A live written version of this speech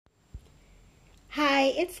Hi,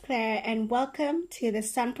 it's Claire, and welcome to the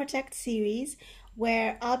Sun Protect series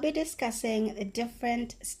where I'll be discussing the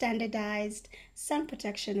different standardized sun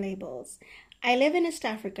protection labels. I live in East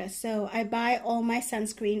Africa, so I buy all my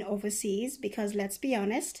sunscreen overseas because let's be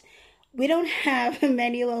honest, we don't have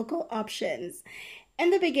many local options. In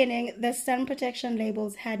the beginning, the sun protection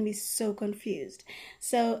labels had me so confused.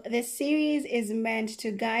 So, this series is meant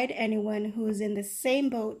to guide anyone who's in the same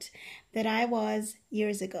boat that I was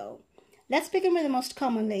years ago. Let's begin with the most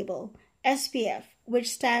common label, SPF, which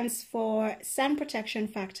stands for Sun Protection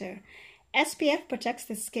Factor. SPF protects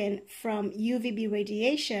the skin from UVB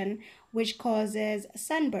radiation, which causes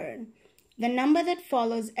sunburn. The number that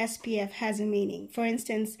follows SPF has a meaning. For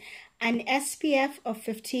instance, an SPF of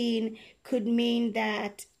 15 could mean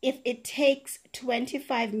that if it takes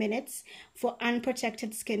 25 minutes for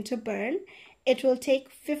unprotected skin to burn, it will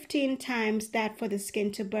take 15 times that for the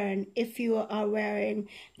skin to burn if you are wearing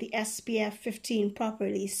the SPF 15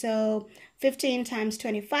 properly. So 15 times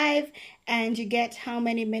 25, and you get how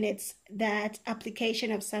many minutes that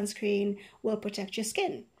application of sunscreen will protect your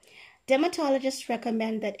skin. Dermatologists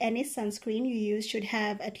recommend that any sunscreen you use should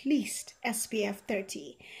have at least SPF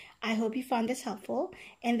 30. I hope you found this helpful.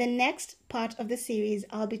 In the next part of the series,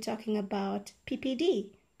 I'll be talking about PPD,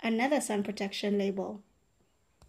 another sun protection label.